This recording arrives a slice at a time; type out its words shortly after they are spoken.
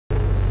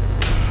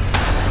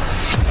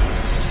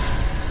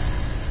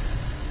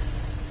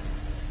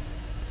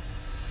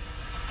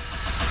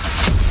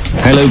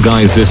Hello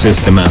guys, this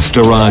is the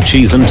Master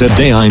Archies and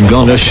today I'm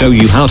gonna show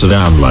you how to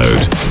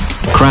download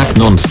crack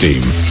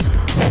non-Steam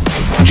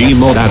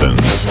Gmod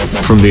Addons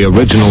from the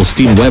original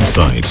Steam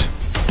website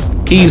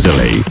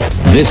easily.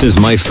 This is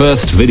my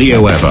first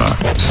video ever,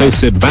 so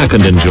sit back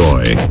and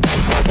enjoy.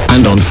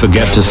 And don't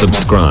forget to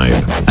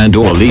subscribe and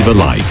or leave a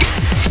like.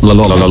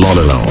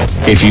 Lolololololol.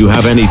 If you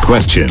have any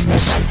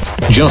questions,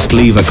 just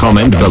leave a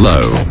comment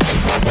below.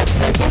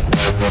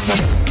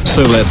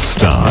 So let's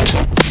start.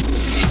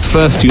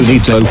 First you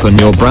need to open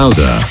your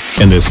browser.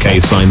 In this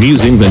case I'm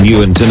using the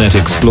new Internet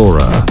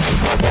Explorer.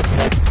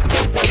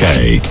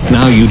 Okay,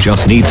 now you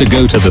just need to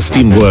go to the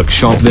Steam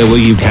Workshop there where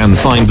you can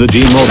find the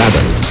Gmod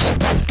Addons.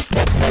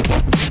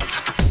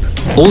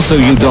 Also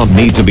you don't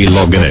need to be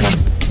logging in.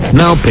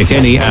 Now pick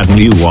any add-on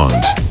you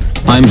want.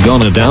 I'm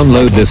gonna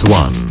download this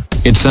one.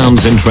 It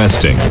sounds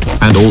interesting,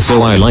 and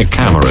also I like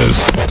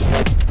cameras.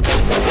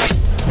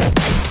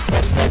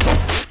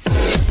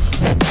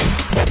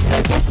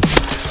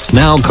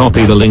 Now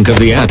copy the link of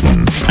the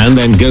add-on, and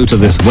then go to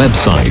this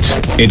website.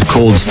 It's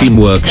called Steam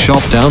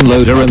Workshop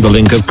Downloader and the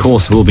link of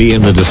course will be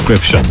in the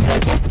description.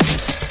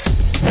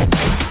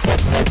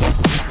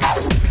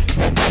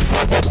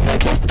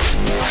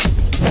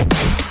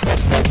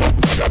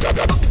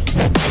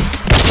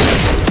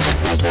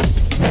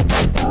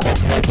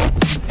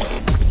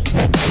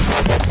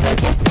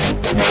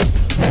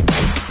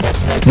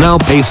 Now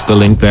paste the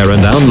link there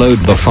and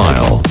download the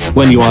file.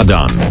 When you are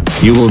done,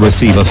 you will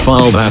receive a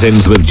file that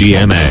ends with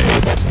GMA.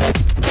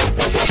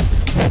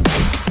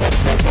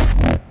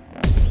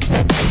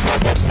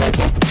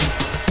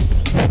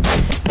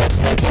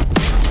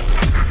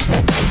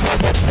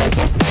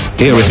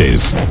 Here it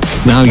is.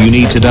 Now you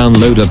need to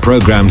download a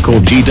program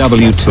called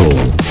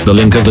GWTool. The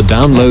link of the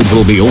download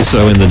will be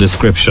also in the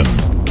description.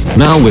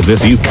 Now with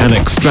this you can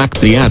extract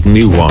the add-on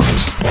you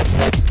want.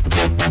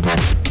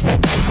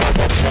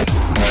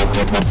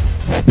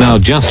 Now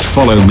just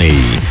follow me.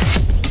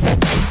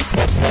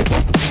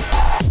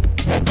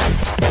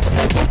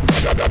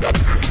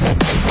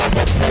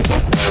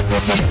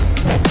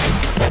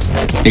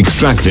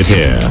 Extract it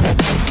here.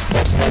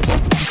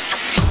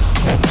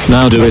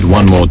 Now do it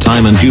one more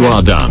time and you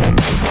are done.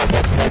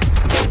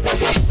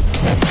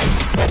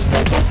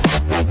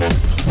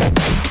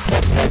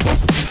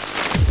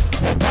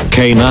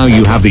 Okay, now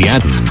you have the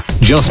add-on.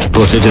 Just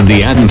put it in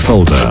the add-on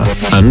folder,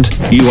 and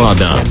you are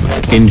done.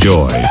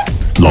 Enjoy.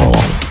 Lol.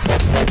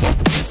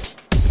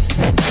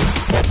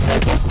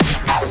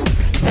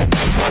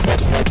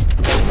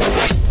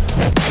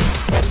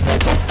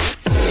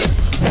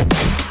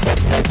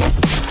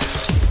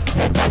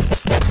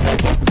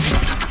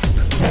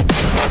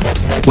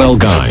 Well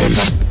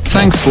guys,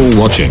 thanks for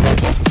watching.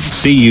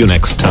 See you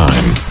next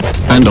time.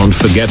 And don't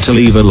forget to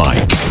leave a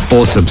like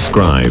or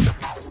subscribe.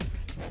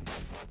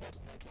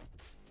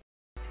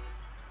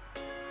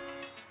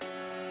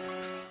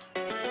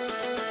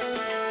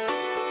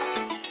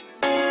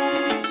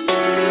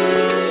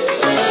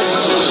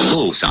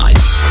 Bullseye.